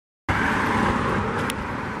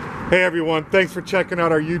Hey everyone, thanks for checking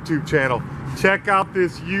out our YouTube channel. Check out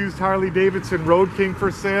this used Harley Davidson Road King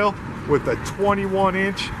for sale with a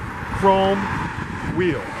 21-inch chrome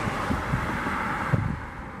wheel.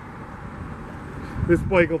 This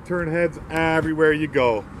bike will turn heads everywhere you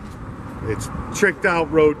go. It's tricked out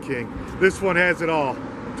Road King. This one has it all.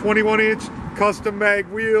 21-inch custom mag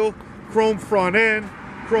wheel, chrome front end,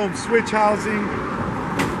 chrome switch housing,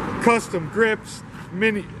 custom grips,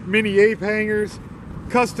 mini ape hangers,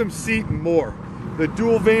 custom seat, and more. The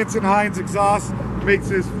dual Vance and Hines exhaust makes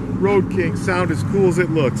this Road King sound as cool as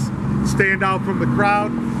it looks. Stand out from the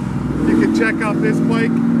crowd. You can check out this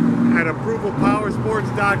bike at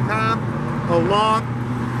approvalpowersports.com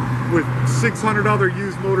along with 600 other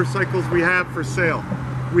used motorcycles we have for sale.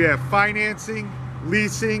 We have financing,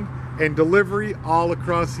 leasing, and delivery all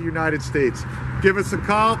across the United States. Give us a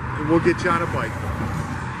call and we'll get you on a bike.